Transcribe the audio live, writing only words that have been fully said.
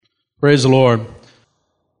Praise the Lord.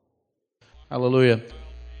 Hallelujah.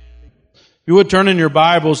 If you would turn in your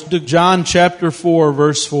Bibles to John chapter 4,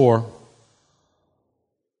 verse 4.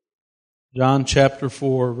 John chapter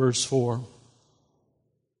 4, verse 4.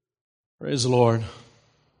 Praise the Lord.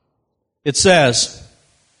 It says,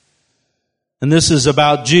 and this is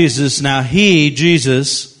about Jesus. Now he,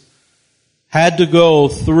 Jesus, had to go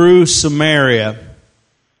through Samaria.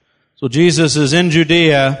 So Jesus is in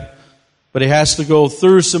Judea, but he has to go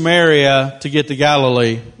through Samaria to get to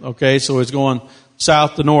Galilee. Okay, so he's going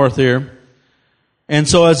south to north here. And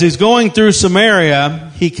so as he's going through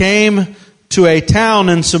Samaria, he came to a town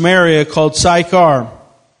in Samaria called Sychar,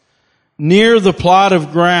 near the plot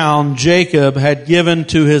of ground Jacob had given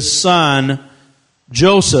to his son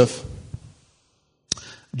Joseph.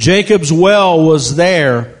 Jacob's well was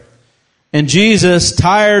there, and Jesus,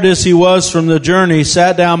 tired as he was from the journey,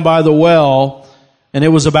 sat down by the well, and it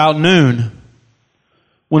was about noon,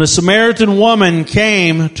 when a Samaritan woman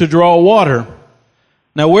came to draw water.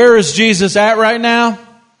 Now, where is Jesus at right now?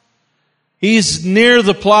 He's near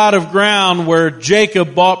the plot of ground where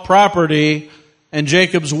Jacob bought property, and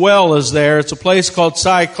Jacob's well is there. It's a place called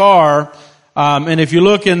Sychar. And if you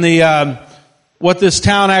look in the what this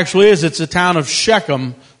town actually is, it's a town of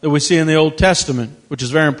Shechem that we see in the Old Testament, which is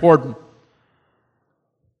very important.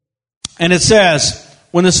 And it says,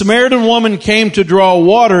 when the Samaritan woman came to draw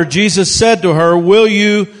water, Jesus said to her, "Will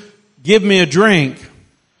you give me a drink?"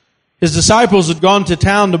 His disciples had gone to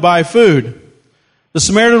town to buy food. The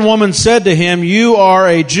Samaritan woman said to him, "You are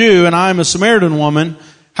a Jew, and I am a Samaritan woman.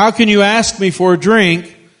 How can you ask me for a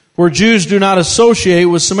drink? For Jews do not associate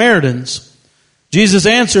with Samaritans." Jesus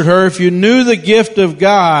answered her, "If you knew the gift of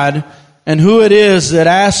God and who it is that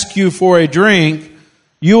asks you for a drink,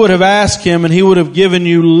 you would have asked him, and he would have given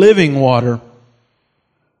you living water."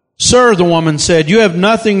 "Sir," the woman said, "you have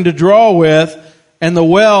nothing to draw with, and the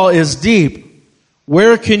well is deep.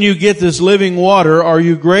 Where can you get this living water? Are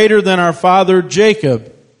you greater than our father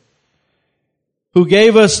Jacob, who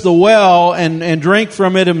gave us the well and drank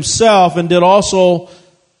from it himself, and did also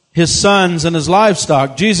his sons and his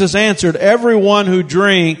livestock?" Jesus answered, "Everyone who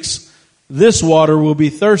drinks this water will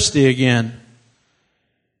be thirsty again.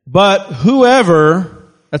 But whoever,"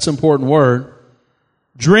 that's an important word,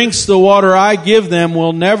 "drinks the water I give them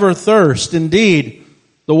will never thirst. Indeed,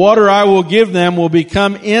 the water I will give them will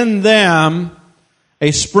become in them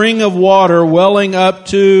a spring of water welling up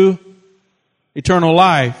to eternal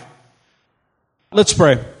life." Let's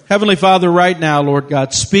pray. Heavenly Father, right now, Lord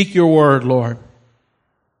God, speak your word, Lord.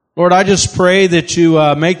 Lord, I just pray that you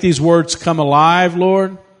make these words come alive,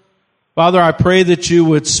 Lord. Father, I pray that you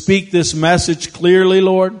would speak this message clearly,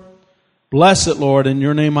 Lord. Bless it, Lord. In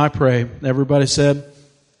your name I pray. Everybody said,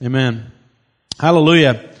 amen.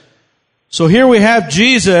 Hallelujah. So here we have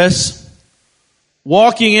Jesus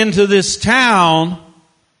walking into this town,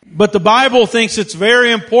 but the Bible thinks it's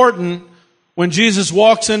very important when Jesus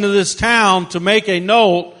walks into this town to make a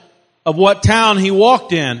note of what town he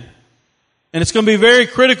walked in. And it's going to be very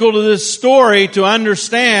critical to this story to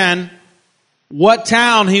understand what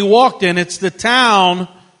town he walked in. It's the town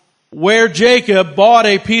where Jacob bought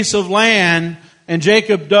a piece of land and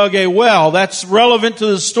Jacob dug a well. That's relevant to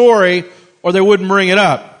the story, or they wouldn't bring it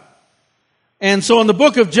up. And so in the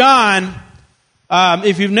book of John,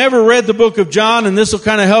 if you've never read the book of John, and this will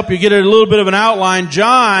kind of help you get a little bit of an outline,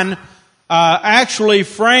 John actually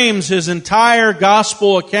frames his entire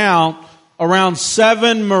gospel account around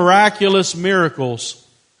 7 miraculous miracles.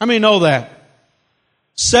 How many know that?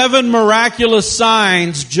 7 miraculous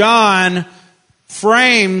signs. John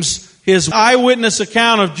frames his eyewitness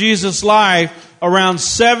account of Jesus' life around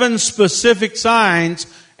 7 specific signs,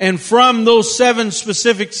 and from those 7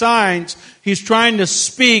 specific signs, he's trying to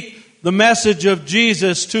speak the message of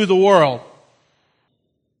Jesus to the world.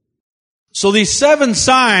 So these 7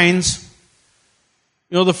 signs,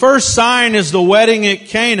 the first sign is the wedding at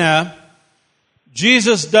Cana.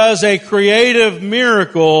 Jesus does a creative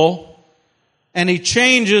miracle, and he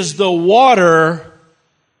changes the water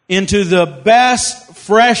into the best,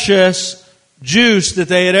 freshest juice that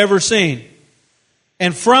they had ever seen.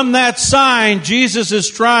 And from that sign, Jesus is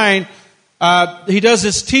trying, he does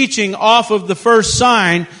his teaching off of the first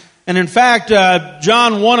sign. And in fact,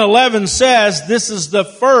 John 1:11 says this is the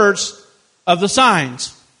first of the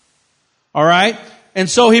signs. All right? And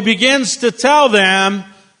so he begins to tell them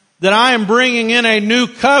that I am bringing in a new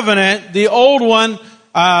covenant. The old one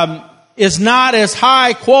is not as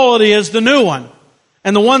high quality as the new one.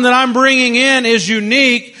 And the one that I'm bringing in is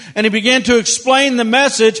unique. And he began to explain the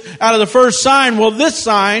message out of the first sign. Well, this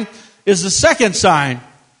sign is the second sign.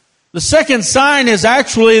 The second sign is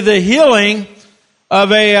actually the healing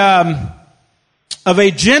of of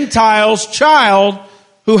a Gentile's child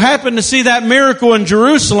who happened to see that miracle in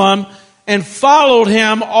Jerusalem and followed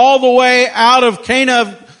him all the way out of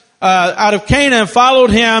Cana, and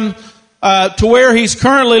followed him to where he's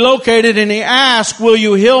currently located, and he asked, "Will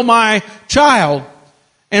you heal my child?"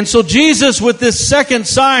 And so Jesus, with this second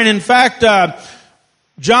sign, in fact,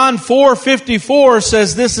 John 4:54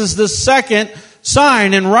 says this is the second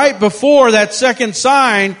sign. And right before that second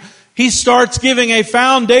sign, he starts giving a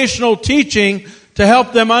foundational teaching to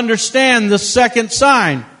help them understand the second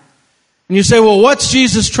sign. And you say, well, what's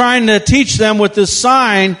Jesus trying to teach them with this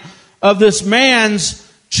sign of this man's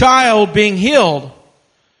child being healed?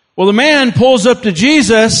 Well, the man pulls up to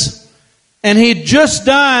Jesus, and he'd just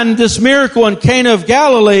done this miracle in Cana of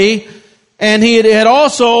Galilee, and he had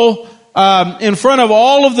also, in front of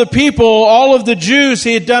all of the people, all of the Jews,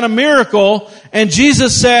 he had done a miracle, and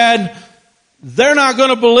Jesus said, they're not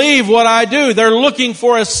going to believe what I do. They're looking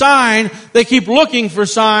for a sign. They keep looking for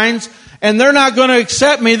signs, and they're not going to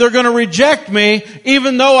accept me. They're going to reject me.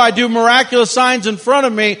 Even though I do miraculous signs in front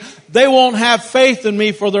of me, they won't have faith in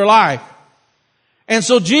me for their life. And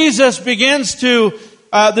so Jesus begins to,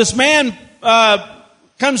 this man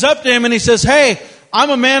comes up to him and he says, "Hey,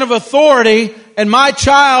 I'm a man of authority, and my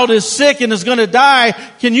child is sick and is going to die.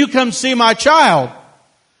 Can you come see my child?"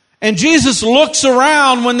 And Jesus looks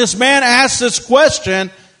around when this man asks this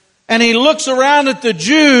question, and he looks around at the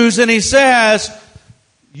Jews and he says,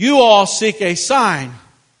 "You all seek a sign."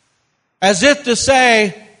 As if to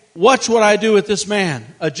say, watch what I do with this man,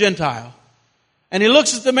 a Gentile. And he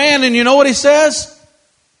looks at the man, and you know what he says?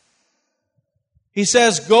 He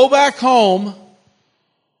says, "Go back home,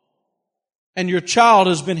 and your child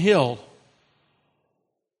has been healed."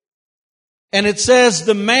 And it says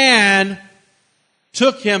the man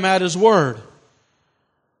took him at his word.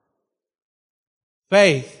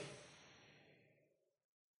 Faith.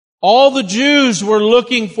 All the Jews were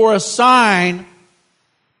looking for a sign,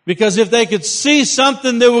 because if they could see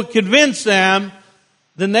something that would convince them,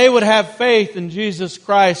 then they would have faith in Jesus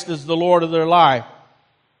Christ as the Lord of their life.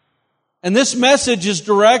 And this message is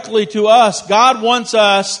directly to us. God wants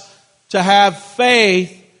us to have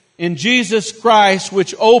faith in Jesus Christ,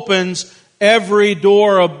 which opens every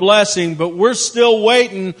door of blessing. But we're still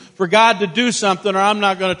waiting for God to do something, or I'm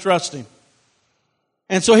not going to trust Him.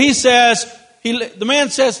 And so he says, the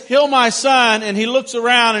man says, "Heal my son." And he looks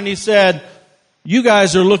around and he said, "You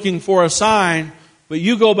guys are looking for a sign, but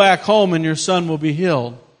you go back home and your son will be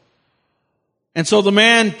healed." And so the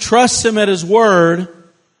man trusts him at his word,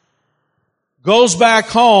 goes back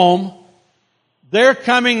home. They're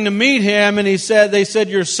coming to meet him, and they said,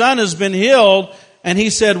 "Your son has been healed." And he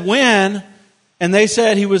said, "When?" And they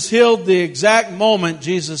said he was healed the exact moment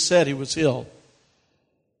Jesus said he was healed.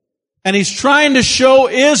 And he's trying to show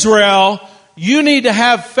Israel, you need to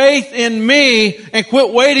have faith in me and quit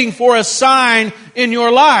waiting for a sign in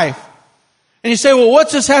your life. And you say, well,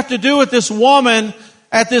 what's this have to do with this woman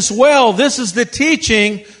at this well? This is the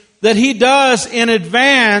teaching that he does in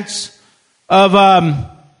advance of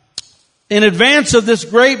this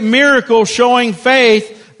great miracle, showing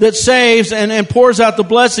faith that saves and pours out the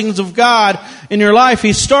blessings of God in your life.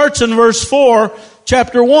 He starts in verse 4,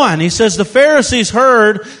 chapter 1. He says, "The Pharisees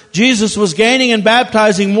heard Jesus was gaining and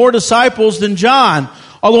baptizing more disciples than John,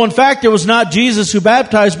 although in fact it was not Jesus who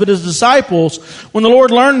baptized, but his disciples. When the Lord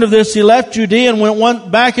learned of this, he left Judea and went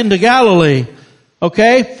back into Galilee."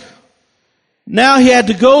 Okay? Now he had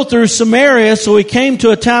to go through Samaria, so he came to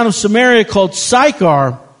a town of Samaria called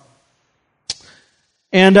Sychar.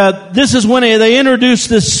 And this is when they introduced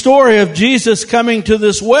this story of Jesus coming to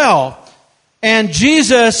this well. And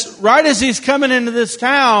Jesus, right as he's coming into this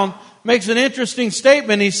town, makes an interesting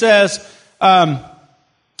statement. He says that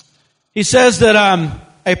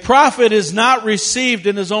a prophet is not received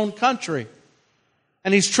in his own country.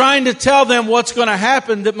 And he's trying to tell them what's going to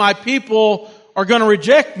happen, that my people are going to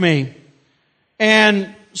reject me.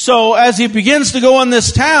 And so as he begins to go in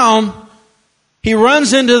this town, he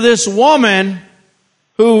runs into this woman,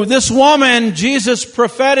 Jesus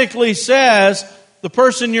prophetically says, the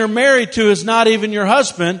person you're married to is not even your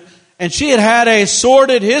husband. And she had a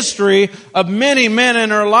sordid history of many men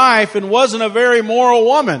in her life and wasn't a very moral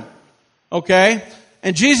woman. Okay?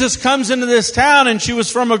 And Jesus comes into this town, and she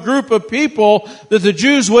was from a group of people that the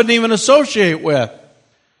Jews wouldn't even associate with.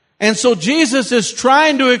 And so Jesus is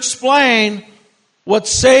trying to explain what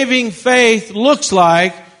saving faith looks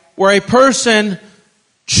like, where a person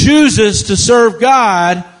chooses to serve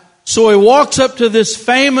God. So he walks up to this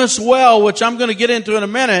famous well, which I'm going to get into in a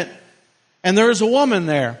minute, and there is a woman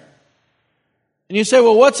there. And you say,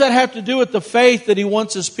 well, what's that have to do with the faith that he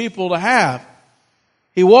wants his people to have?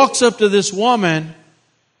 He walks up to this woman,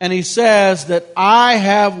 and he says that I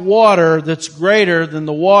have water that's greater than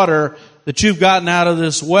the water that you've gotten out of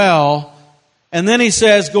this well. And then he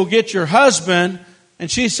says, go get your husband. And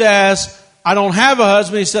she says, I don't have a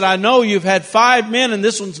husband. He said, I know you've had 5 men and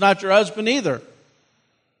this one's not your husband either.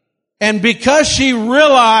 And because she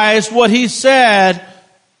realized what he said,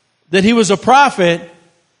 that he was a prophet,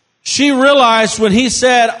 she realized when he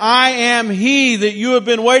said, I am he that you have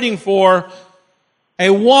been waiting for, a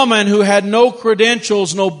woman who had no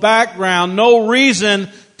credentials, no background, no reason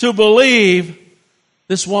to believe,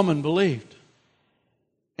 this woman believed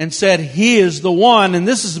and said, he is the one. And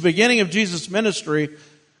this is the beginning of Jesus' ministry.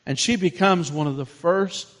 And she becomes one of the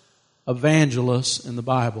first evangelists in the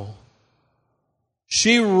Bible.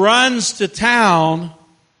 She runs to town,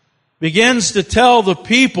 begins to tell the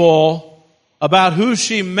people about who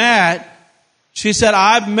she met. She said,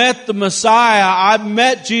 I've met the Messiah. I've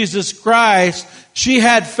met Jesus Christ. She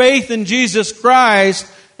had faith in Jesus Christ.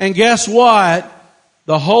 And guess what?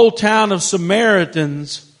 The whole town of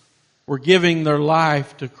Samaritans were giving their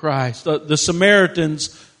life to Christ. The Samaritans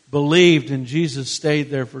believed, and Jesus stayed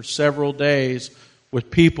there for several days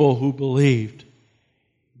with people who believed.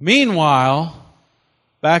 Meanwhile,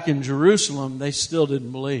 back in Jerusalem, they still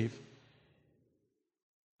didn't believe.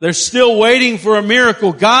 They're still waiting for a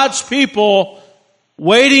miracle. God's people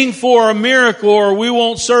waiting for a miracle or we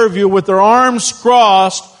won't serve you, with their arms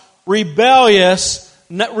crossed, rebellious,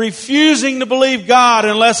 refusing to believe God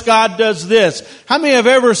unless God does this. How many have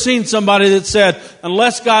ever seen somebody that said,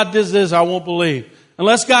 unless God does this, I won't believe.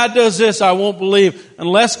 Unless God does this, I won't believe.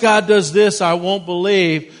 Unless God does this, I won't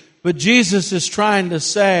believe. But Jesus is trying to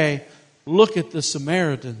say, look at the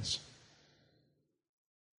Samaritans.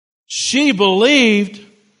 She believed.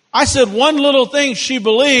 I said one little thing she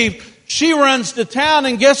believed. She runs to town,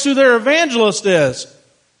 and guess who their evangelist is?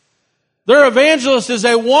 Their evangelist is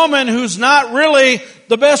a woman who's not really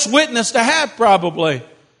the best witness to have, probably.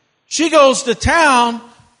 She goes to town,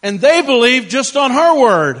 and they believe just on her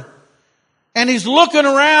word. And he's looking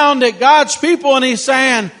around at God's people, and he's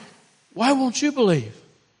saying, why won't you believe?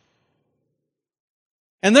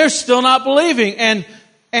 And they're still not believing.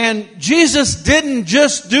 And Jesus didn't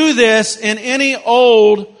just do this in any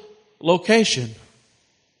old location.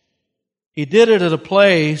 He did it at a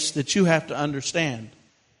place that you have to understand.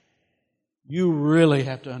 You really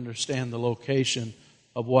have to understand the location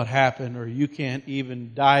of what happened, or you can't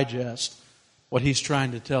even digest what he's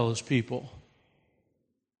trying to tell his people.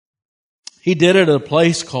 He did it at a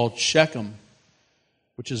place called Shechem,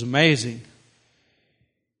 which is amazing.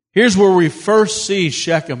 Here's where we first see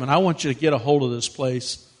Shechem, and I want you to get a hold of this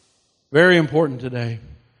place. Very important today.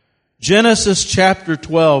 Genesis chapter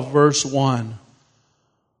 12, verse 1.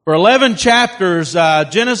 For 11 chapters,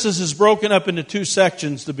 Genesis is broken up into 2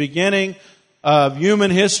 sections. The beginning of human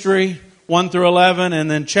history, 1 through 11, and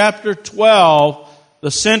then chapter 12, the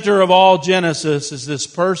center of all Genesis, is this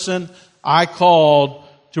person I called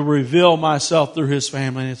to reveal myself through his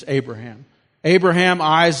family, and it's Abraham. Abraham,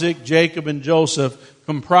 Isaac, Jacob, and Joseph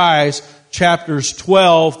comprise chapters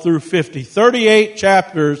 12 through 50. 38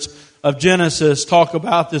 chapters of Genesis talk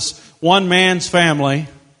about this one man's family.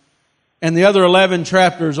 And the other 11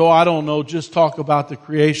 chapters, just talk about the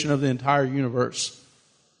creation of the entire universe.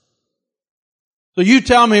 So you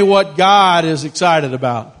tell me what God is excited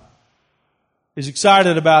about. He's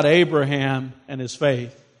excited about Abraham and his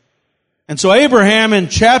faith. And so Abraham in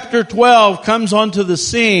chapter 12 comes onto the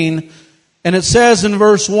scene, and it says in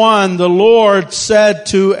verse 1, the Lord said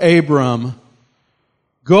to Abram,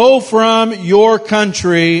 go from your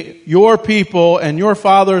country, your people, and your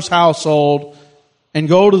father's household, and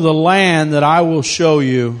go to the land that I will show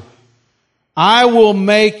you. I will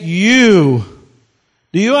make you.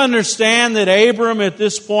 Do you understand that Abram at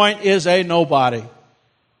this point is a nobody?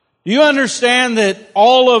 Do you understand that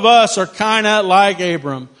all of us are kind of like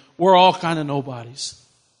Abram? We're all kind of nobodies.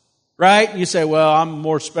 Right? You say, well, I'm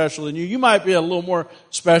more special than you. You might be a little more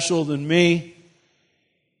special than me.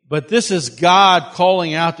 But this is God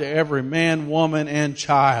calling out to every man, woman, and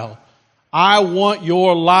child. I want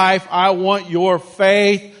your life. I want your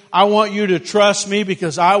faith. I want you to trust me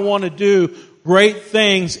because I want to do great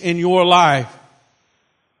things in your life.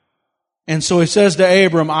 And so he says to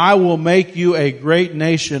Abram, I will make you a great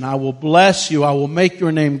nation. I will bless you. I will make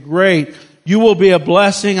your name great. You will be a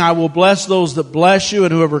blessing. I will bless those that bless you,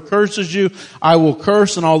 and whoever curses you, I will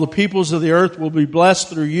curse, and all the peoples of the earth will be blessed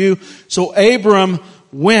through you. So Abram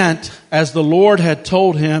went as the Lord had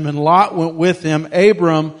told him, and Lot went with him.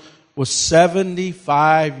 Abram was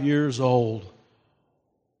 75 years old.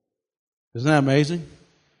 Isn't that amazing?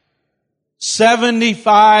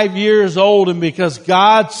 75 years old, and because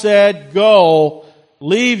God said go,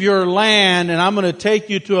 leave your land and I'm going to take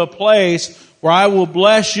you to a place where I will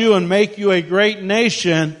bless you and make you a great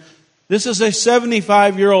nation. This is a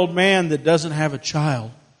 75-year-old man that doesn't have a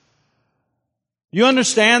child. You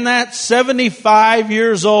understand that? 75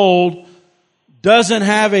 years old, doesn't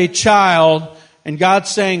have a child, and God's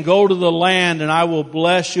saying, go to the land and I will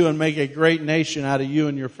bless you and make a great nation out of you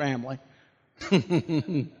and your family.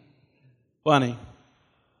 Funny.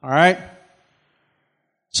 All right?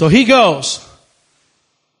 So he goes.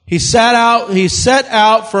 He set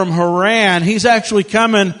out from Haran. He's actually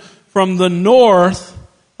coming from the north,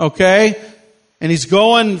 okay? And he's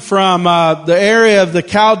going from the area of the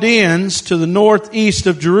Chaldeans to the northeast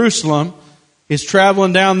of Jerusalem. He's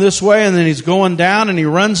traveling down this way, and then he's going down, and he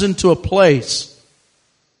runs into a place.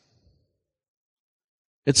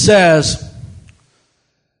 It says,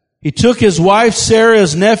 he took his wife Sarah,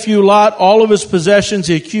 his nephew Lot, all of his possessions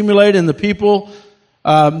he accumulated, and the people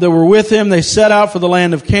that were with him. They set out for the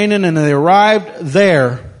land of Canaan, and they arrived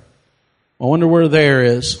there. I wonder where there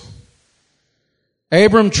is.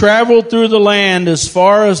 Abram traveled through the land as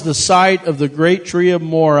far as the site of the great tree of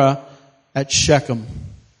Moreh at Shechem.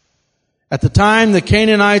 At the time the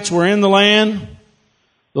Canaanites were in the land,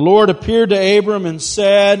 the Lord appeared to Abram and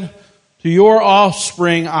said, to your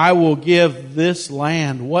offspring I will give this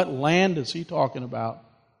land. What land is he talking about?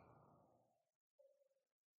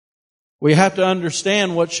 We have to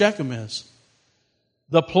understand what Shechem is.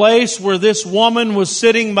 The place where this woman was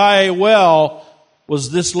sitting by a well was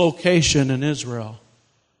this location in Israel.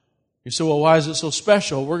 You say, well, why is it so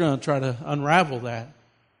special? We're going to try to unravel that.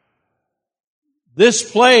 This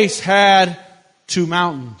place had two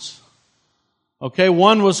mountains. Okay,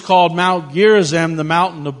 one was called Mount Gerizim, the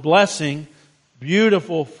mountain of blessing.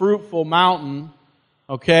 Beautiful, fruitful mountain.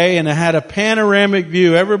 Okay, and it had a panoramic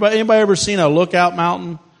view. Anybody ever seen a lookout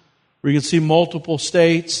mountain where you can see multiple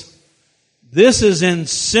states? This is in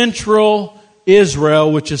central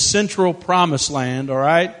Israel, which is central promised land, all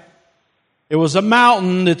right? It was a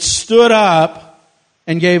mountain that stood up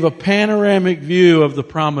and gave a panoramic view of the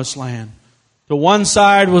promised land. To one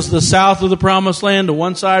side was the south of the promised land, to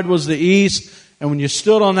one side was the east, and when you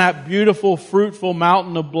stood on that beautiful, fruitful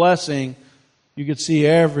mountain of blessing, you could see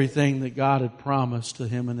everything that God had promised to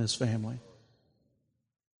him and his family.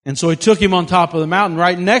 And so he took him on top of the mountain.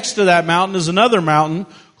 Right next to that mountain is another mountain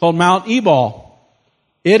called Mount Ebal.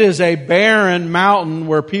 It is a barren mountain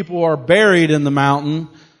where people are buried in the mountain.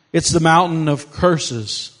 It's the mountain of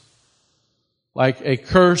curses, like a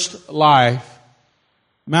cursed life.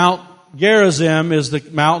 Mount Gerizim is the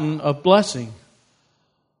mountain of blessing.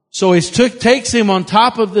 So he takes him on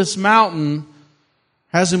top of this mountain,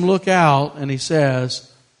 has him look out, and he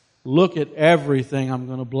says, look at everything I'm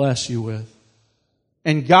going to bless you with.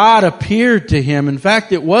 And God appeared to him. In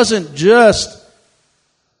fact, it wasn't just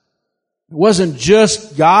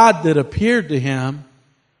God that appeared to him.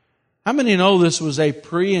 How many know this was a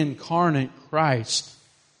pre-incarnate Christ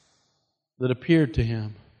that appeared to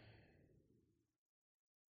him?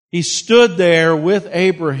 He stood there with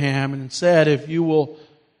Abraham and said, if you will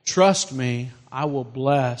trust me, I will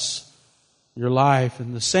bless your life.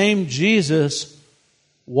 And the same Jesus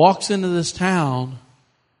walks into this town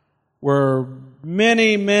where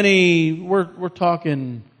we're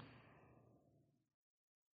talking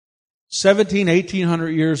 1800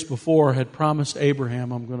 years before, had promised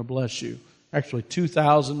Abraham, I'm going to bless you. Actually,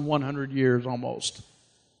 2,100 years almost.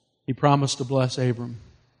 He promised to bless Abram.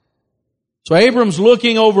 So Abram's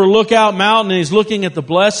looking over Lookout Mountain, and he's looking at the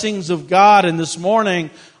blessings of God. And this morning,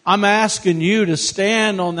 I'm asking you to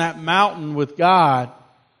stand on that mountain with God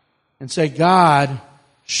and say, God,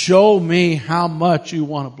 show me how much you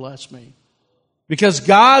want to bless me. Because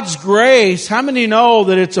God's grace, how many know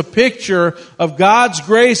that it's a picture of God's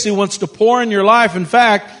grace He wants to pour in your life? In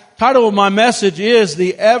fact, the title of my message is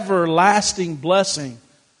The Everlasting Blessing.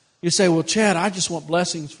 You say, well, Chad, I just want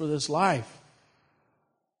blessings for this life.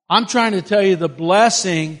 I'm trying to tell you the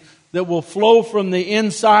blessing that will flow from the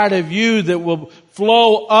inside of you, that will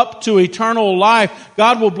flow up to eternal life.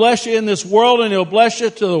 God will bless you in this world, and He'll bless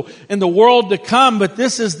you in the world to come. But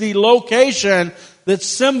this is the location that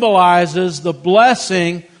symbolizes the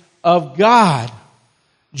blessing of God.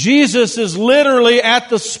 Jesus is literally at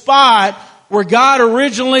the spot where God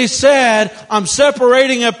originally said, I'm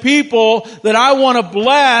separating a people that I want to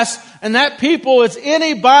bless, and that people is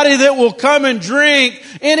anybody that will come and drink,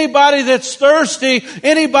 anybody that's thirsty,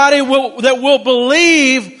 anybody that will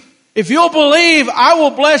believe. If you'll believe, I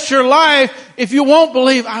will bless your life. If you won't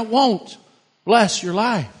believe, I won't bless your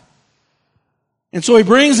life. And so He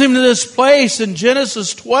brings him to this place in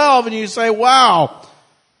Genesis 12, and you say, wow,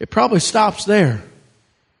 it probably stops there.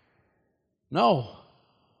 No.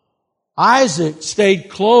 Isaac stayed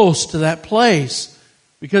close to that place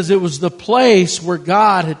because it was the place where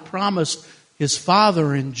God had promised his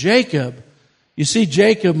father and Jacob. You see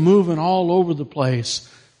Jacob moving all over the place.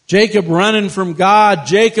 Jacob running from God.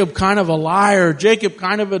 Jacob kind of a liar. Jacob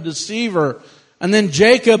kind of a deceiver. And then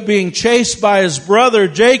Jacob being chased by his brother.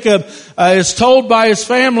 Jacob is told by his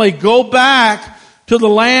family, go back to the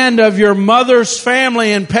land of your mother's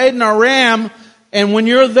family in Padan Aram. And when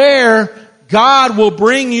you're there, God will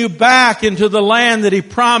bring you back into the land that he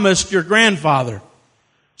promised your grandfather.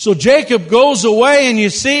 So Jacob goes away, and you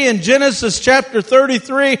see in Genesis chapter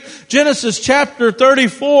 33, Genesis chapter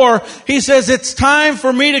 34, he says, it's time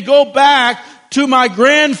for me to go back to my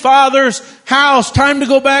grandfather's house. Time to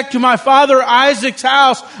go back to my father Isaac's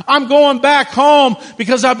house. I'm going back home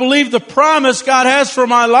because I believe the promise God has for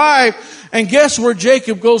my life. And guess where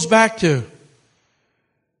Jacob goes back to?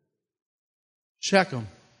 Shechem.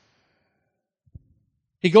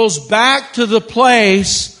 He goes back to the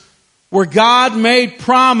place where God made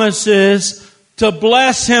promises to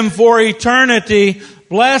bless him for eternity,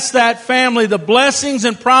 bless that family. The blessings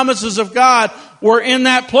and promises of God were in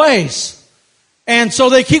that place. And so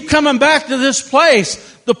they keep coming back to this place,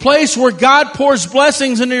 the place where God pours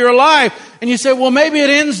blessings into your life. And you say, well, maybe it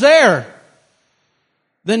ends there.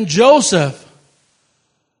 Then Joseph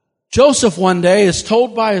one day is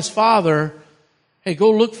told by his father, hey,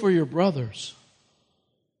 go look for your brothers.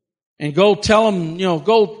 And go tell them,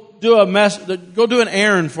 go do an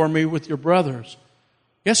errand for me with your brothers.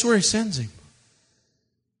 Guess where he sends him?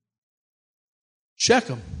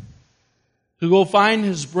 Shechem. To go find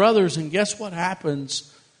his brothers, and guess what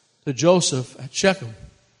happens to Joseph at Shechem?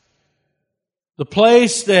 The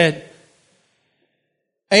place that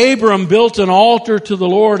Abram built an altar to the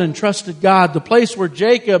Lord and trusted God. The place where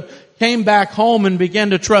Jacob came back home and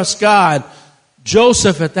began to trust God.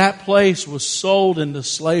 Joseph at that place was sold into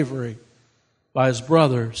slavery by his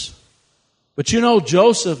brothers. But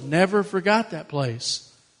Joseph never forgot that place.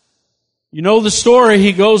 You know the story.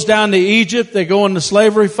 He goes down to Egypt. They go into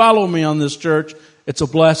slavery. Follow me on this, church. It's a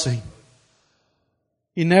blessing.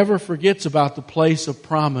 He never forgets about the place of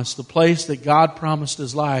promise, the place that God promised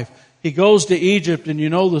his life. He goes to Egypt, and you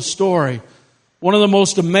know the story. One of the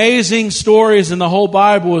most amazing stories in the whole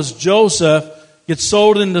Bible is Joseph gets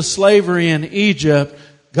sold into slavery in Egypt.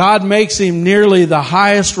 God makes him nearly the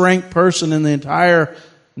highest ranked person in the entire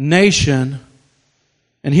nation.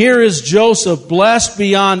 And here is Joseph, blessed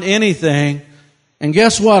beyond anything. And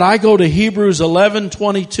guess what? I go to Hebrews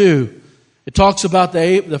 11:22. It talks about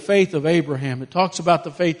the faith of Abraham. It talks about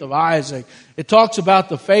the faith of Isaac. It talks about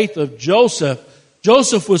the faith of Joseph.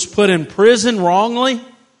 Joseph was put in prison wrongly.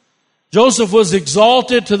 Joseph was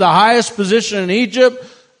exalted to the highest position in Egypt.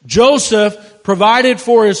 Joseph provided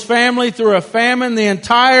for his family through a famine. The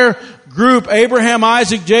entire group, Abraham,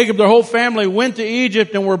 Isaac, Jacob, their whole family went to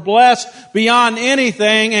Egypt and were blessed beyond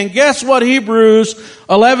anything. And guess what Hebrews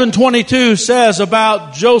 11:22 says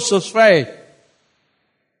about Joseph's faith?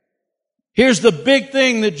 Here's the big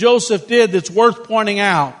thing that Joseph did that's worth pointing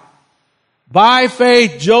out. By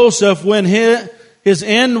faith, Joseph, when his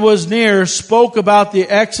end was near, spoke about the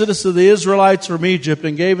exodus of the Israelites from Egypt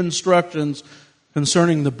and gave instructions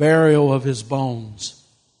concerning the burial of his bones.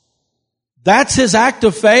 That's his act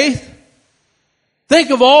of faith. Think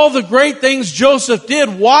of all the great things Joseph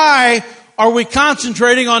did. Why are we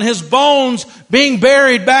concentrating on his bones being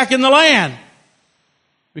buried back in the land?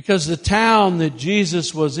 Because the town that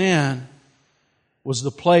Jesus was in was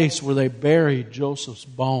the place where they buried Joseph's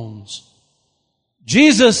bones.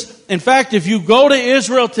 Jesus, in fact, if you go to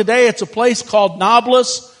Israel today, it's a place called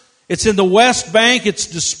Nablus. It's in the West Bank. It's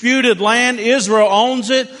disputed land. Israel owns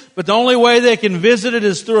it, but the only way they can visit it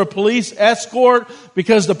is through a police escort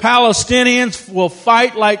because the Palestinians will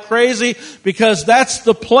fight like crazy because that's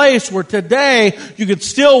the place where today you could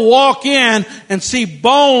still walk in and see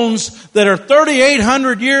bones that are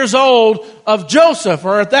 3,800 years old of Joseph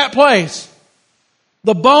are at that place.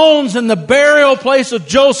 The bones and the burial place of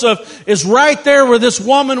Joseph is right there where this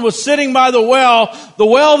woman was sitting by the well. The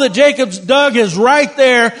well that Jacob's dug is right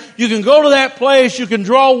there. You can go to that place. You can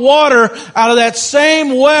draw water out of that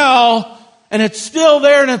same well. And it's still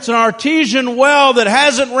there, and it's an artesian well that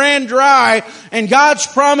hasn't ran dry. And God's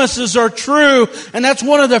promises are true. And that's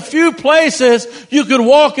one of the few places you could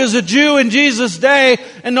walk as a Jew in Jesus' day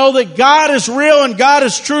and know that God is real and God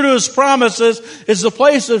is true to His promises. Is the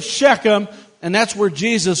place of Shechem. And that's where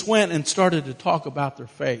Jesus went and started to talk about their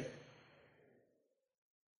faith.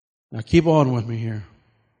 Now keep on with me here.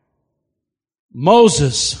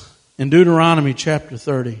 Moses in Deuteronomy chapter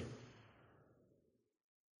 30.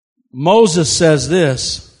 Moses says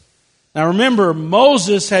this. Now remember,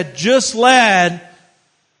 Moses had just led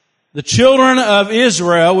The children of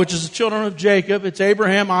Israel, which is the children of Jacob, it's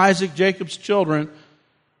Abraham, Isaac, Jacob's children.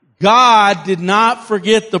 God did not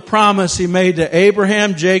forget the promise He made to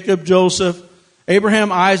Abraham, Jacob, Joseph,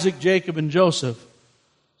 Abraham, Isaac, Jacob, and Joseph.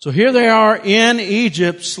 So here they are in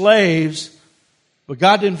Egypt, slaves, but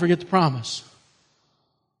God didn't forget the promise.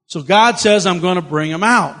 So God says, I'm going to bring them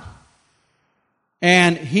out.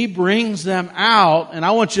 And He brings them out, and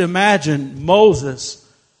I want you to imagine Moses,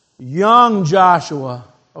 young Joshua,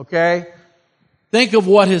 okay? Think of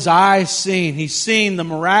what his eyes seen. He's seen the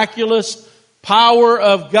miraculous power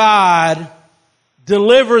of God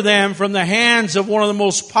deliver them from the hands of one of the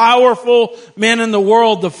most powerful men in the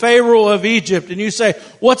world, the Pharaoh of Egypt. And you say,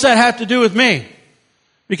 what's that have to do with me?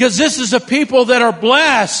 Because this is a people that are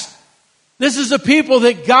blessed. This is a people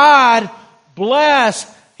that God blessed.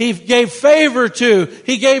 He gave favor to.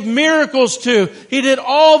 He gave miracles to. He did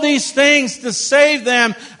all these things to save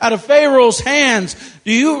them out of Pharaoh's hands.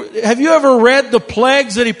 Have you ever read the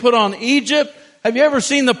plagues that He put on Egypt? Have you ever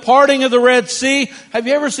seen the parting of the Red Sea? Have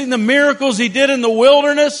you ever seen the miracles He did in the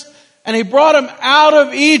wilderness? And He brought them out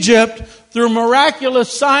of Egypt through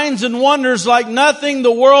miraculous signs and wonders like nothing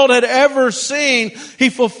the world had ever seen. He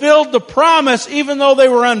fulfilled the promise even though they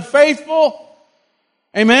were unfaithful.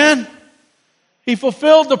 Amen? He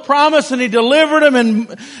fulfilled the promise and He delivered them.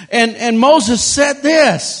 And Moses said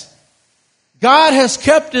this, God has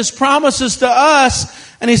kept His promises to us.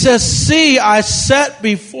 And He says, see, I set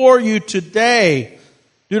before you today,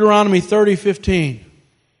 Deuteronomy 30:15.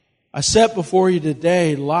 I set before you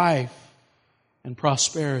today life and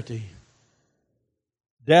prosperity,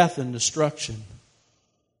 death and destruction.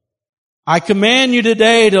 I command you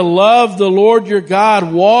today to love the Lord your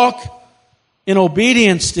God, walk in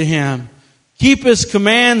obedience to Him. Keep His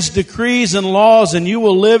commands, decrees, and laws, and you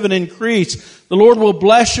will live and increase. The Lord will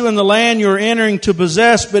bless you in the land you are entering to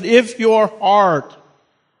possess. But if your heart,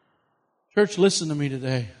 church, listen to me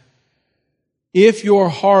today. If your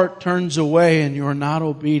heart turns away and you are not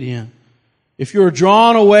obedient, if you are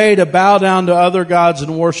drawn away to bow down to other gods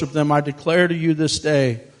and worship them, I declare to you this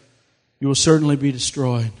day, you will certainly be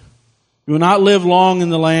destroyed. You will not live long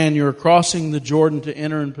in the land you are crossing the Jordan to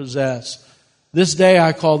enter and possess. This day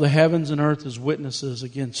I call the heavens and earth as witnesses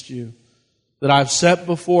against you, that I've set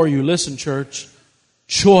before you, listen church,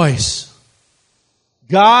 choice.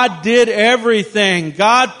 God did everything.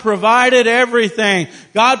 God provided everything.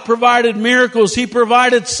 God provided miracles. He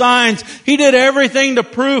provided signs. He did everything to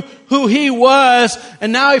prove who He was.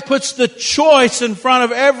 And now He puts the choice in front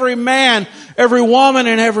of every man, every woman,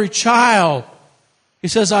 and every child. He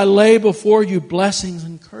says, I lay before you blessings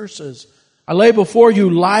and curses. I lay before you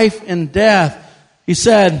life and death. He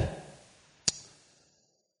said,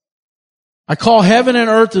 I call heaven and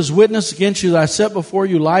earth as witness against you that I set before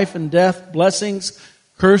you life and death, blessings,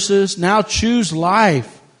 curses. Now choose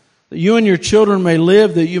life, that you and your children may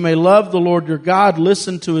live, that you may love the Lord your God,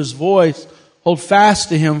 listen to His voice, hold fast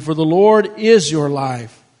to Him, for the Lord is your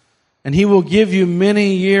life. And He will give you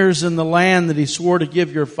many years in the land that He swore to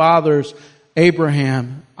give your fathers,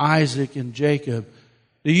 Abraham, Isaac, and Jacob.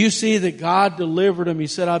 Do you see that God delivered him? He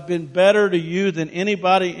said, I've been better to you than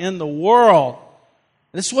anybody in the world.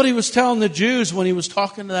 This is what He was telling the Jews when He was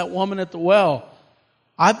talking to that woman at the well.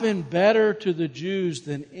 I've been better to the Jews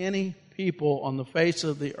than any people on the face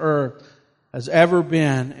of the earth has ever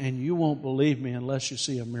been, and you won't believe me unless you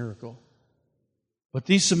see a miracle. But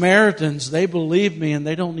these Samaritans, they believe me and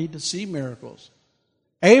they don't need to see miracles.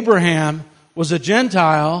 Abraham was a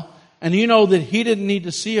Gentile, and you know that he didn't need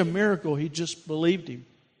to see a miracle, he just believed Him.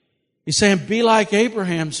 He's saying, be like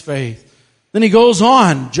Abraham's faith. Then he goes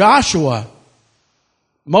on, Joshua.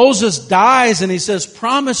 Moses dies and he says,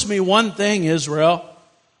 promise me one thing, Israel.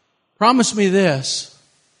 Promise me this.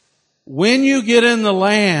 When you get in the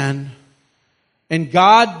land and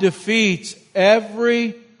God defeats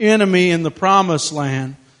every enemy in the promised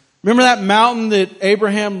land, remember that mountain that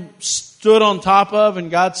Abraham stood on top of and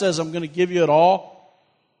God says, I'm going to give you it all?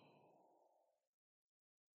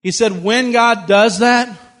 He said, when God does that,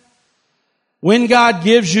 when God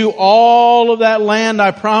gives you all of that land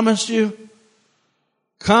I promised you,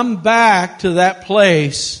 come back to that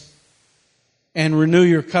place and renew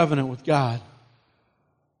your covenant with God.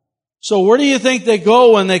 So where do you think they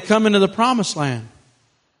go when they come into the promised land?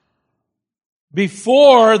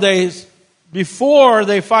 Before they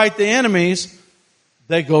fight the enemies,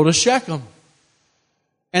 they go to Shechem.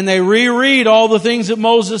 And they reread all the things that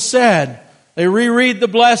Moses said. They reread the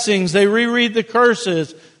blessings. They reread the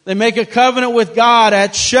curses. They make a covenant with God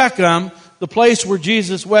at Shechem, the place where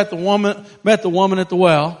Jesus met the woman at the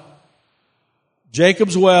well.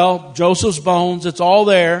 Jacob's well, Joseph's bones, it's all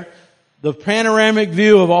there. The panoramic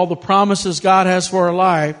view of all the promises God has for our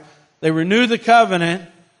life. They renew the covenant.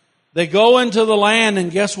 They go into the land,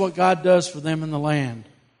 and guess what God does for them in the land?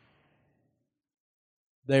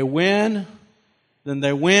 They win, then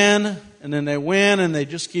they win, and then they win, and they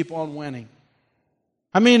just keep on winning.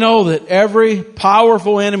 How many know that every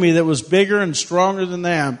powerful enemy that was bigger and stronger than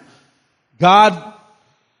them, God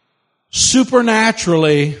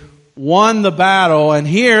supernaturally won the battle, and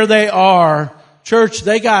here they are. Church,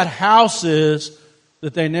 they got houses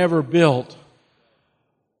that they never built.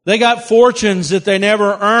 They got fortunes that they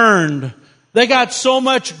never earned. They got so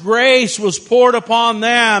much grace was poured upon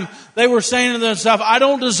them. They were saying to themselves, I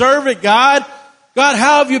don't deserve it, God. God,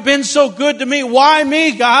 how have you been so good to me? Why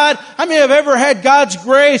me, God? How many have ever had God's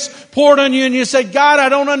grace poured on you and you said, God, I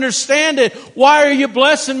don't understand it. Why are you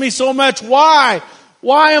blessing me so much? Why?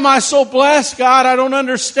 Why am I so blessed, God? I don't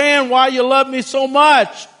understand why you love me so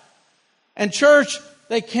much. And church,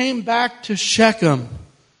 they came back to Shechem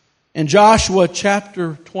in Joshua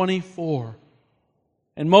chapter 24.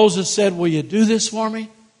 And Moses said, will you do this for me?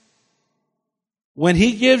 When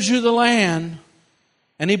He gives you the land,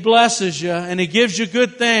 and He blesses you, and He gives you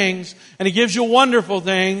good things, and He gives you wonderful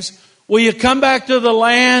things, will you come back to the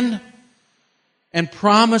land and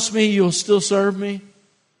promise me you'll still serve me?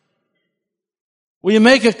 Will you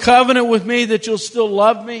make a covenant with me that you'll still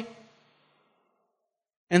love me?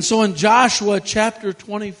 And so in Joshua chapter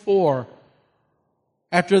 24,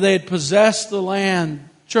 after they had possessed the land,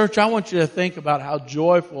 church, I want you to think about how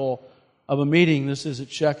joyful of a meeting this is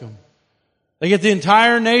at Shechem. They get the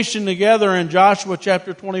entire nation together in Joshua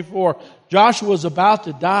chapter 24. Joshua's about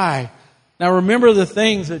to die. Now remember the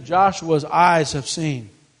things that Joshua's eyes have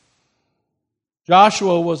seen.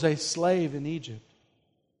 Joshua was a slave in Egypt.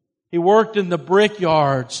 He worked in the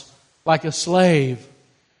brickyards like a slave.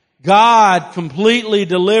 God completely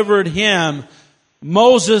delivered him.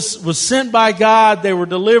 Moses was sent by God. They were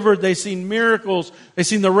delivered. They seen miracles. They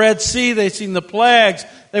seen the Red Sea. They seen the plagues.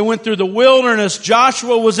 They went through the wilderness.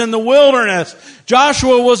 Joshua was in the wilderness.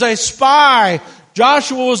 Joshua was a spy.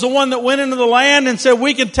 Joshua was the one that went into the land and said,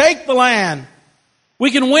 we can take the land.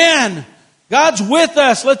 We can win. God's with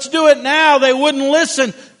us. Let's do it now. They wouldn't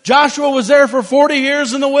listen. Joshua was there for 40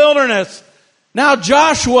 years in the wilderness. Now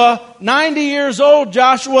Joshua, 90 years old,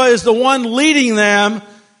 Joshua is the one leading them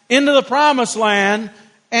into the promised land,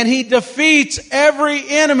 and he defeats every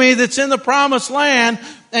enemy that's in the promised land.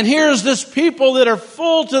 And here's this people that are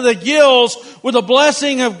full to the gills with the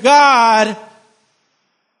blessing of God.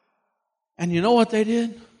 And you know what they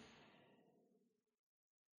did?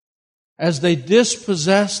 As they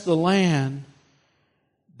dispossessed the land,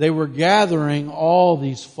 they were gathering all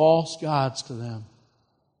these false gods to them.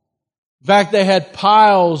 In fact, they had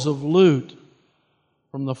piles of loot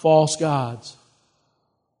from the false gods.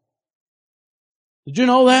 Did you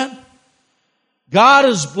know that? God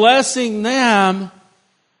is blessing them,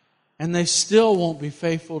 and they still won't be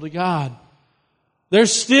faithful to God. They're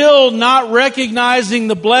still not recognizing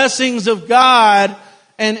the blessings of God.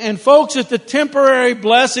 And folks, if the temporary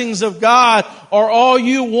blessings of God are all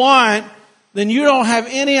you want, then you don't have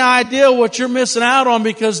any idea what you're missing out on,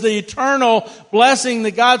 because the eternal blessing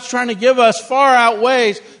that God's trying to give us far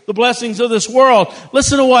outweighs the blessings of this world.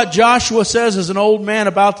 Listen to what Joshua says as an old man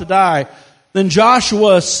about to die. Then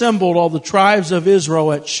Joshua assembled all the tribes of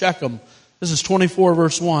Israel at Shechem. This is 24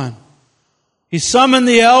 verse 1. He summoned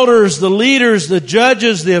the elders, the leaders, the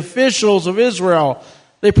judges, the officials of Israel.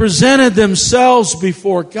 They presented themselves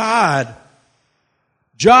before God.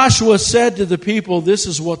 Joshua said to the people, this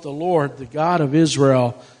is what the Lord, the God of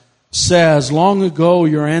Israel, says. Long ago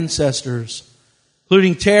your ancestors,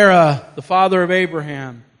 including Terah, the father of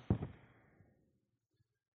Abraham,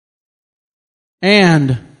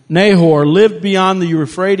 and Nahor, lived beyond the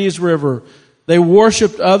Euphrates River. They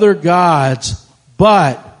worshipped other gods,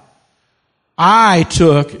 but I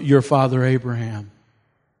took your father Abraham.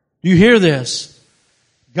 Do you hear this?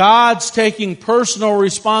 God's taking personal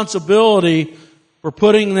responsibility for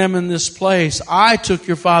putting them in this place. I took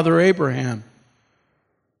your father Abraham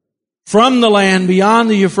from the land beyond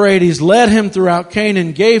the Euphrates, led him throughout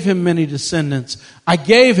Canaan, gave him many descendants. I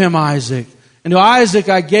gave him Isaac, and to Isaac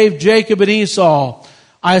I gave Jacob and Esau.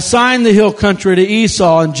 I assigned the hill country to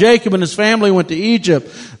Esau, and Jacob and his family went to Egypt.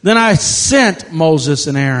 Then I sent Moses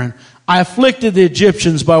and Aaron. I afflicted the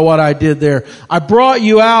Egyptians by what I did there. I brought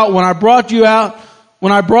you out. When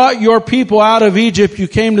I brought your people out of Egypt, you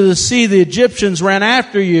came to the sea. The Egyptians ran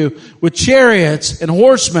after you with chariots and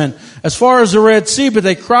horsemen as far as the Red Sea, but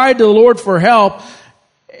they cried to the Lord for help,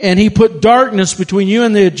 and He put darkness between you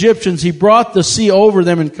and the Egyptians. He brought the sea over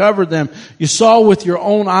them and covered them. You saw with your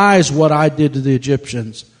own eyes what I did to the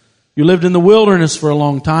Egyptians. You lived in the wilderness for a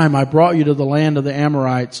long time. I brought you to the land of the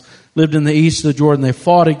Amorites, lived in the east of the Jordan. They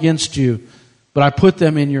fought against you, but I put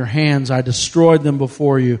them in your hands. I destroyed them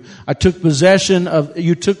before you. You took possession of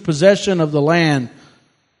the land.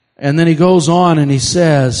 And then he goes on and he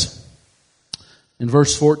says in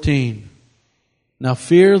verse 14, now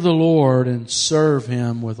fear the Lord and serve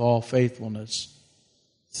Him with all faithfulness.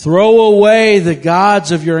 Throw away the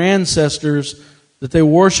gods of your ancestors that they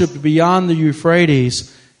worshipped beyond the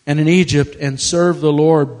Euphrates and in Egypt, and serve the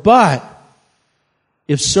Lord. But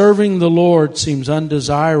if serving the Lord seems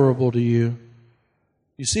undesirable to you,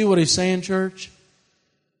 you see what he's saying, church?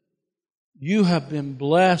 You have been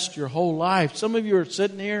blessed your whole life. Some of you are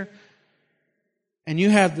sitting here and you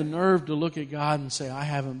have the nerve to look at God and say, I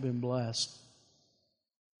haven't been blessed.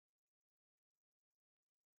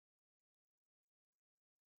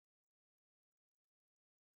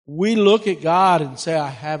 We look at God and say, I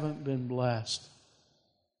haven't been blessed.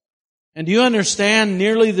 And do you understand,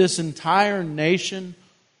 nearly this entire nation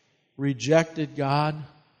rejected God?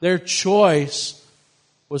 Their choice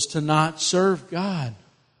was to not serve God.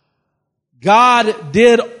 God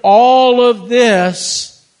did all of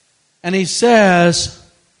this, and He says,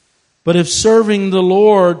 but if serving the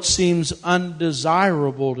Lord seems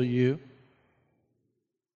undesirable to you,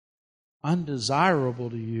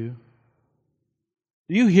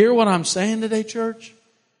 do you hear what I'm saying today, church?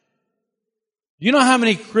 Do you know how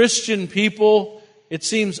many Christian people it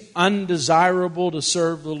seems undesirable to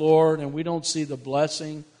serve the Lord, and we don't see the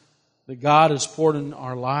blessing that God has poured in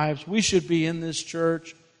our lives? We should be in this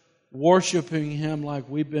church worshiping Him like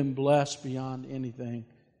we've been blessed beyond anything.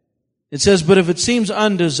 It says, but if it seems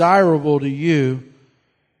undesirable to you,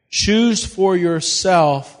 choose for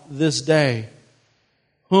yourself this day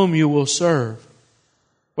whom you will serve.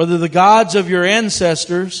 Whether the gods of your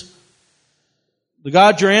ancestors, the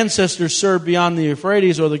gods your ancestors served beyond the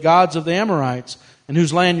Euphrates, or the gods of the Amorites, in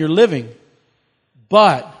whose land you're living.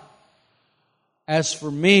 But as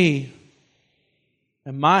for me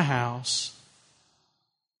and my house,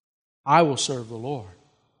 I will serve the Lord.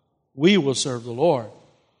 We will serve the Lord.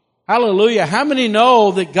 Hallelujah. How many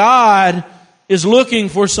know that God is looking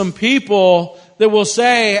for some people that will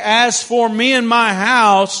say, as for me and my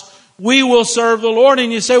house, we will serve the Lord?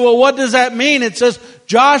 And you say, well, what does that mean? It says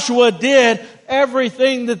Joshua did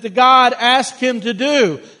everything that the God asked him to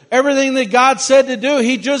do. Everything that God said to do,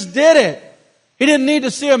 he just did it. He didn't need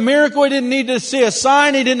to see a miracle. He didn't need to see a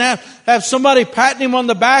sign. He didn't have somebody patting him on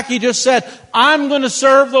the back. He just said, I'm going to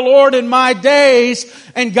serve the Lord in my days.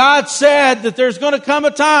 And God said that there's going to come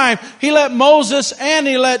a time. He let Moses and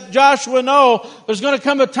He let Joshua know there's going to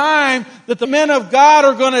come a time that the men of God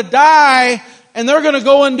are going to die, and they're going to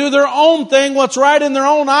go and do their own thing, what's right in their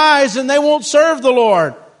own eyes, and they won't serve the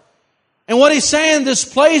Lord. And what He's saying, this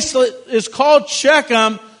place is called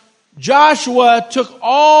Shechem. Joshua took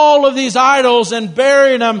all of these idols and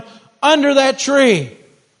buried them under that tree.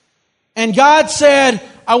 And God said,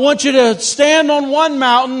 I want you to stand on one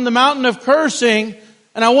mountain, the mountain of cursing,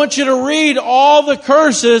 and I want you to read all the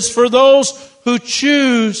curses for those who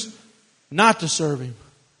choose not to serve Him.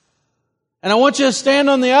 And I want you to stand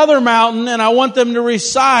on the other mountain, and I want them to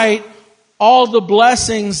recite all the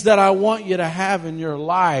blessings that I want you to have in your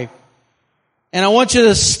life. And I want you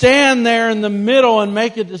to stand there in the middle and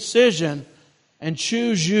make a decision and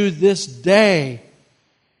choose you this day.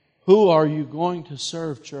 Who are you going to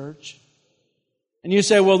serve, church? And you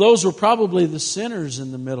say, well, those were probably the sinners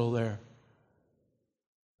in the middle there.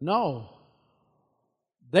 No.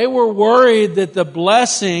 They were worried that the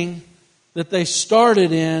blessing that they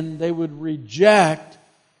started in, they would reject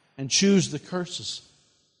and choose the curses.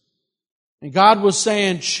 And God was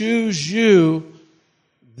saying, choose you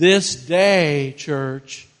this day,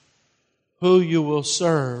 church, who you will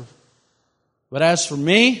serve. But as for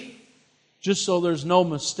me, just so there's no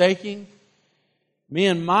mistaking, me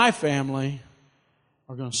and my family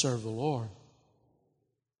are going to serve the Lord.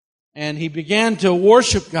 And he began to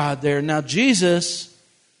worship God there. Now Jesus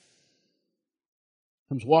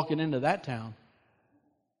comes walking into that town.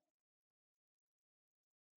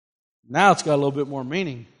 Now it's got a little bit more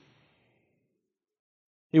meaning.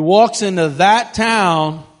 He walks into that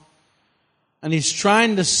town and he's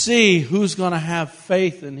trying to see who's going to have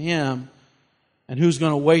faith in him and who's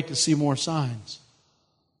going to wait to see more signs.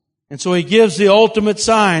 And so he gives the ultimate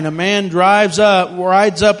sign. A man rides up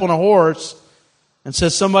on a horse and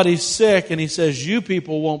says somebody's sick, and he says, you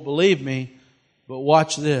people won't believe me, but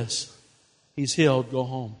watch this. He's healed, go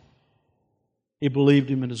home. He believed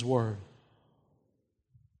him in his word.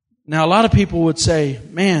 Now a lot of people would say,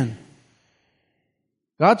 man,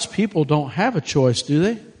 God's people don't have a choice, do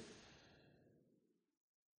they?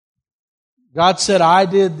 God said, I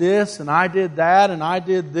did this, and I did that, and I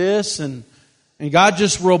did this, and God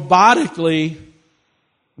just robotically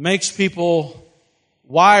makes people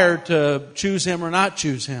wired to choose Him or not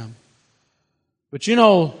choose Him. But you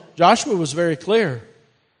know, Joshua was very clear.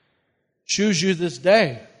 Choose you this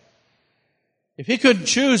day. If He couldn't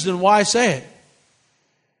choose, then why say it?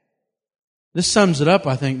 This sums it up,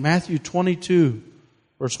 I think. Matthew 22,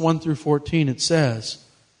 verse 1 through 14, it says,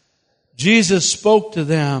 Jesus spoke to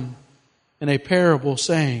them in a parable,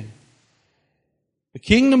 saying, the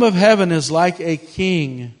kingdom of heaven is like a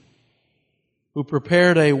king who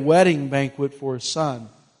prepared a wedding banquet for his son.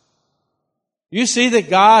 You see that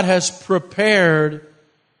God has prepared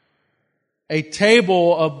a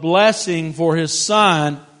table of blessing for His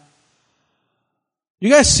son. You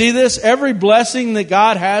guys see this? Every blessing that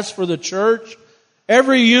God has for the church,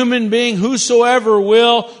 every human being, whoever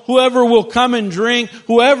will come and drink,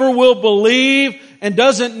 whoever will believe and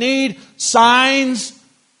doesn't need signs,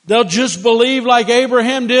 they'll just believe like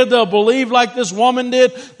Abraham did. They'll believe like this woman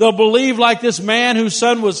did. They'll believe like this man whose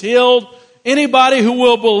son was healed. Anybody who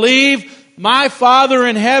will believe, my Father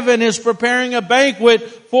in heaven is preparing a banquet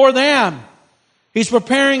for them. He's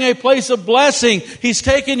preparing a place of blessing. He's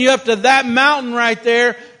taking you up to that mountain right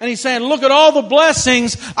there, and He's saying, look at all the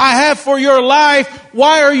blessings I have for your life.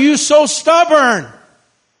 Why are you so stubborn?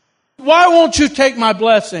 Why won't you take my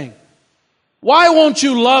blessing? Why won't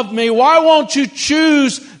you love me? Why won't you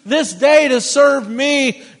choose this day to serve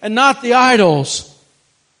me and not the idols?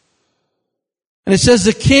 And it says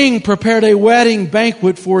the king prepared a wedding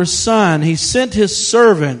banquet for his son. He sent his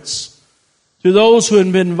servants to those who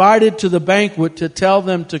had been invited to the banquet to tell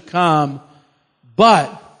them to come,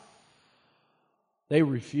 but they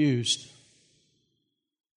refused.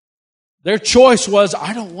 Their choice was,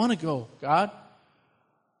 I don't want to go, God.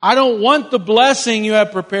 I don't want the blessing you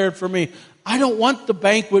have prepared for me. I don't want the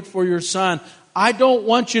banquet for your son. I don't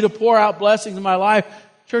want you to pour out blessings in my life.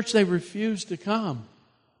 Church, they refused to come.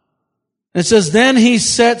 And it says, then he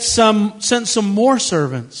sent some more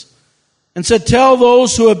servants and said, tell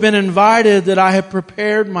those who have been invited that I have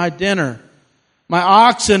prepared my dinner. My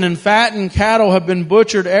oxen and fattened cattle have been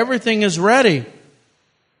butchered. Everything is ready.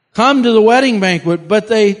 Come to the wedding banquet. But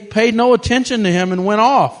they paid no attention to him and went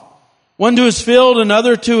off. One to his field,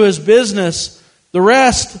 another to his business. The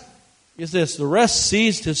rest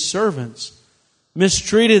seized his servants,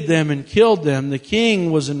 mistreated them and killed them. The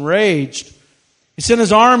king was enraged. He sent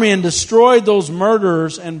his army and destroyed those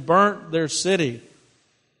murderers and burnt their city.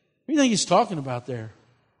 What do you think he's talking about there?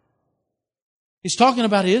 He's talking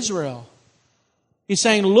about Israel. He's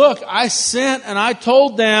saying, look, I sent and I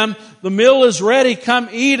told them the meal is ready, come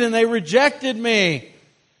eat, and they rejected me.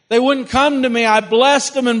 They wouldn't come to me. I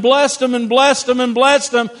blessed them and blessed them and blessed them and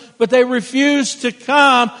blessed them, but they refused to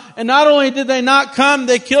come. And not only did they not come,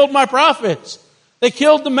 they killed my prophets. They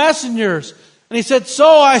killed the messengers. And he said,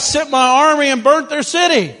 so I sent my army and burnt their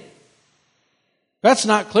city. That's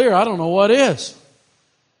not clear. I don't know what is.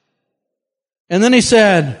 And then he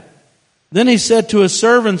said to his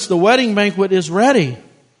servants, the wedding banquet is ready.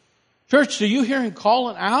 Church, do you hear him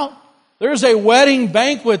calling out? There is a wedding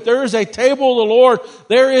banquet. There is a table of the Lord.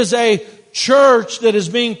 There is a church that is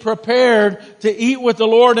being prepared to eat with the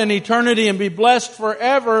Lord in eternity and be blessed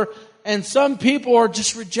forever. And some people are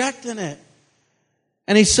just rejecting it.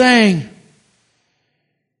 And he's saying,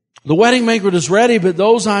 the wedding banquet is ready, but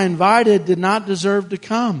those I invited did not deserve to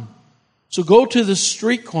come. So go to the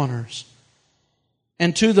street corners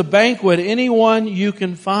and to the banquet anyone you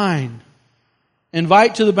can find.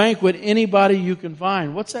 Invite to the banquet anybody you can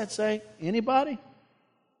find. What's that say? Anybody?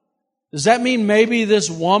 Does that mean maybe this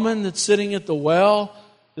woman that's sitting at the well?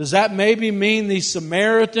 Does that maybe mean these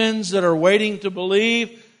Samaritans that are waiting to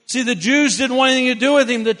believe? See, the Jews didn't want anything to do with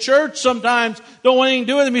him. The church sometimes don't want anything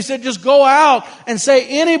to do with him. He said, just go out and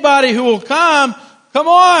say, anybody who will come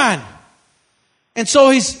on. And so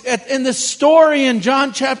he's, in this story in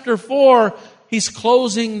John chapter 4, he's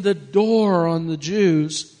closing the door on the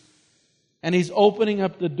Jews. And he's opening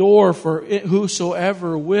up the door for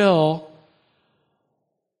whosoever will.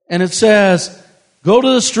 And it says, go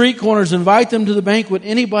to the street corners, invite them to the banquet,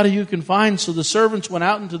 anybody you can find. So the servants went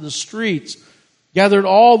out into the streets, gathered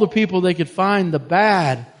all the people they could find, the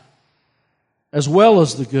bad as well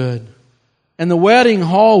as the good. And the wedding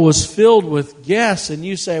hall was filled with guests. And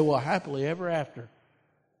you say, well, happily ever after.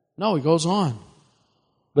 No, he goes on.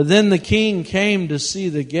 But then the king came to see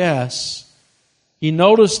the guests. He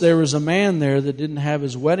noticed there was a man there that didn't have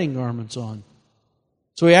his wedding garments on.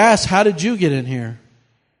 So he asked, how did you get in here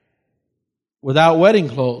without wedding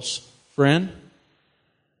clothes, friend?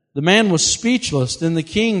 The man was speechless. Then the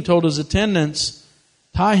king told his attendants,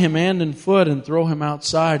 tie him hand and foot and throw him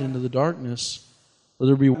outside into the darkness, where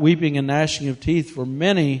there will be weeping and gnashing of teeth, for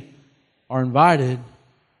many are invited,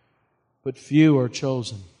 but few are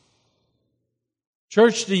chosen.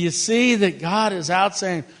 Church, do you see that God is out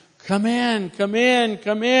saying, come in, come in,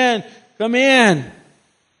 come in, come in.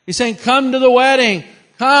 He's saying, come to the wedding.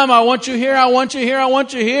 Come, I want you here, I want you here, I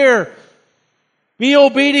want you here. Be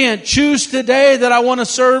obedient. Choose today that I want to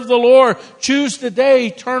serve the Lord. Choose today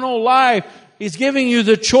eternal life. He's giving you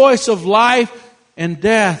the choice of life and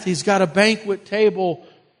death. He's got a banquet table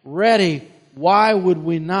ready. Why would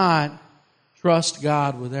we not trust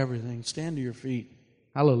God with everything? Stand to your feet.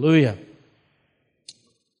 Hallelujah.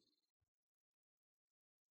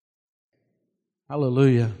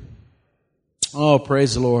 Hallelujah. Oh,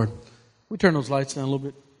 praise the Lord. We turn those lights down a little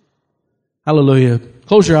bit. Hallelujah.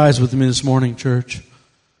 Close your eyes with me this morning, church.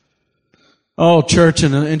 Oh, church,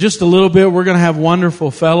 in just a little bit we're going to have wonderful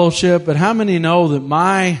fellowship. But how many know that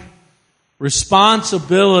my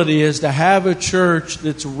responsibility is to have a church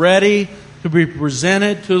that's ready to be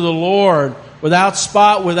presented to the Lord without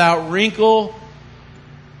spot, without wrinkle?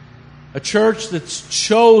 A church that's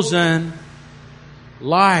chosen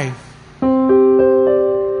life.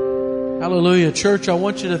 Hallelujah. Church, I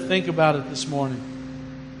want you to think about it this morning.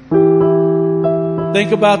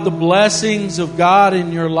 Think about the blessings of God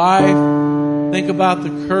in your life. Think about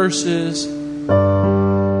the curses that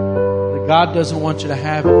God doesn't want you to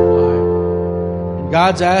have in your life. And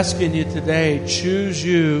God's asking you today, choose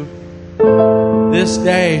you this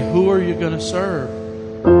day. Who are you going to serve?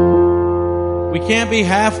 We can't be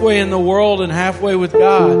halfway in the world and halfway with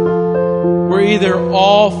God. We're either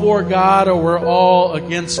all for God or we're all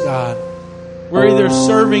against God. We're either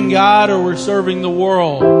serving God or we're serving the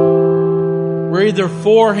world. We're either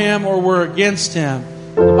for Him or we're against Him.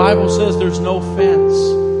 The Bible says there's no fence.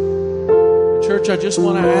 Church, I just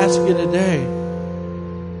want to ask you today,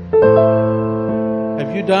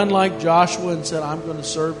 have you done like Joshua and said, I'm going to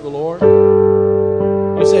serve the Lord?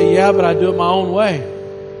 You say, yeah, but I do it my own way.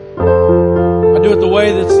 I do it the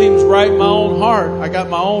way that seems right in my own heart. I got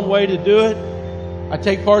my own way to do it. I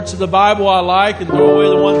take parts of the Bible I like and throw away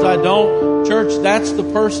the ones I don't. Church, that's the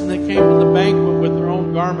person that came to the banquet with their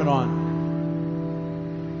own garment on.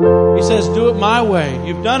 He says, do it my way.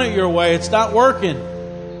 You've done it your way. It's not working.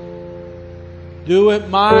 Do it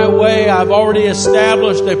my way. I've already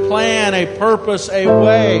established a plan, a purpose, a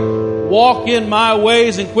way. Walk in my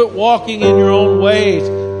ways and quit walking in your own ways.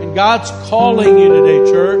 And God's calling you today,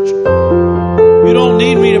 church. You don't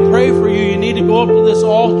need me to pray for you. You need to go up to this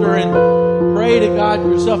altar and pray to God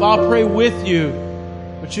yourself. I'll pray with you.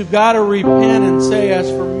 But you've got to repent and say, as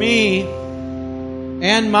for me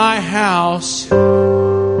and my house,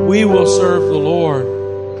 we will serve the Lord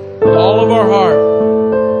with all of our heart.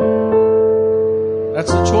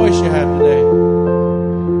 That's the choice you have today.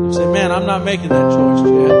 You say, man, I'm not making that choice,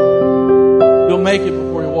 Chad. You'll make it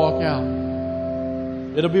before you walk out.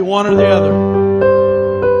 It'll be one or the other.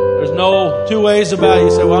 There's no two ways about it.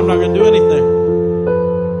 You say, well, I'm not going to do anything.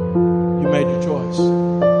 You made your choice.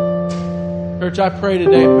 Church, I pray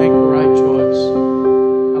today, make the right choice.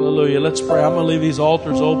 Hallelujah. Let's pray. I'm going to leave these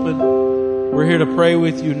altars open. We're here to pray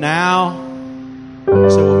with you now. You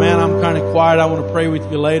say, well, man, I'm kind of quiet. I want to pray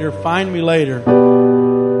with you later. Find me later.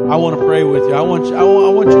 I want to pray with you. I want you to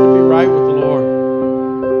be right with the Lord.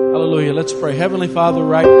 Hallelujah. Let's pray. Heavenly Father,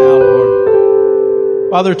 right now,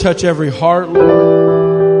 Lord. Father, touch every heart, Lord.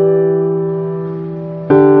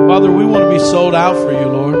 Father, we want to be sold out for you,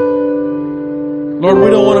 Lord. Lord, we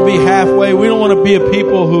don't want to be halfway. We don't want to be a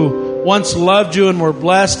people who once loved you and were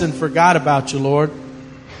blessed and forgot about you, Lord.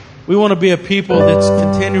 We want to be a people that's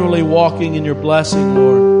continually walking in your blessing,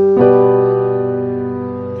 Lord.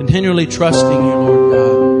 Continually trusting you, Lord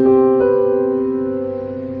God.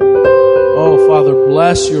 Oh, Father,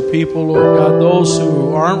 bless your people, Lord God. Those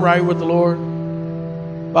who aren't right with the Lord.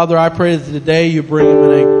 Father, I pray that today you bring them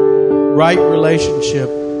in a right relationship.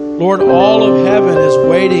 Lord, all of heaven is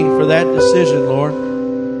waiting for that decision, Lord.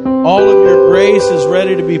 All of your grace is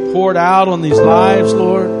ready to be poured out on these lives,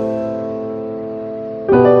 Lord.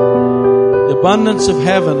 The abundance of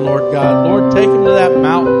heaven, Lord God. Lord, take them to that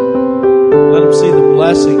mountain. Let them see the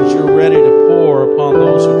blessings you're ready to pour upon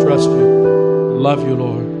those who trust you and love you,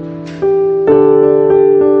 Lord.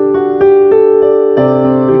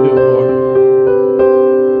 We do it, Lord.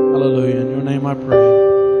 Hallelujah. In your name I pray.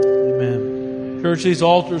 Church, these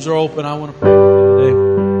altars are open. I want to pray with you today.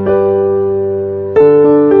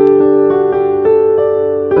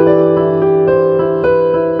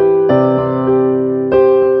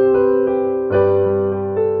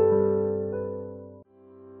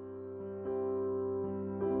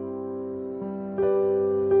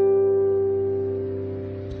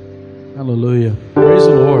 Hallelujah. Praise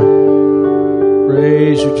the Lord.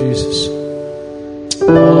 Praise you, Jesus.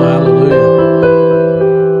 Oh, hallelujah.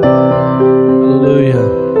 Hallelujah.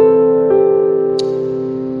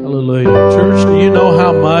 Hallelujah. Church, do you know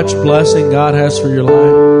how much blessing God has for your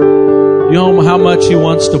life? You know how much He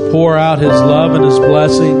wants to pour out His love and His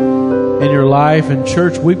blessing in your life? And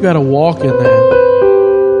church, we've got to walk in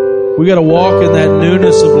that. We've got to walk in that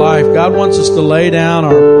newness of life. God wants us to lay down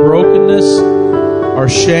our brokenness, our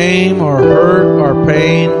shame, our hurt, our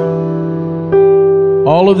pain,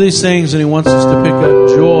 all of these things, and He wants us to pick up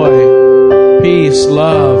joy, peace,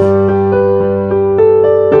 love.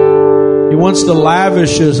 He wants to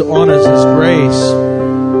lavish on us His grace,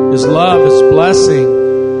 His love, His blessing.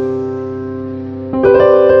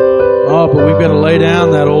 Oh, but we've got to lay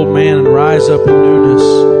down that old man and rise up in newness.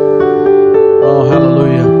 Oh,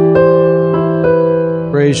 hallelujah.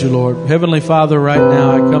 Praise you, Lord. Heavenly Father, right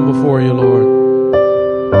now I come before you, Lord.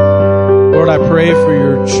 Lord, I pray for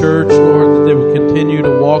your church, Lord, that they would continue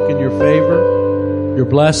to walk in your favor, your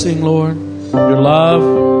blessing, Lord, your love,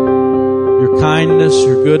 your kindness,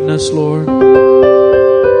 your goodness, Lord.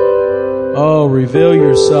 Oh, reveal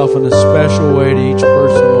yourself in a special way to each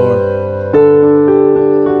person, Lord.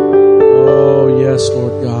 Oh, yes,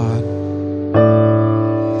 Lord God.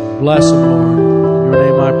 Bless them, Lord. In your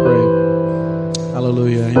name I pray.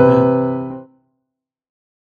 Hallelujah. Amen.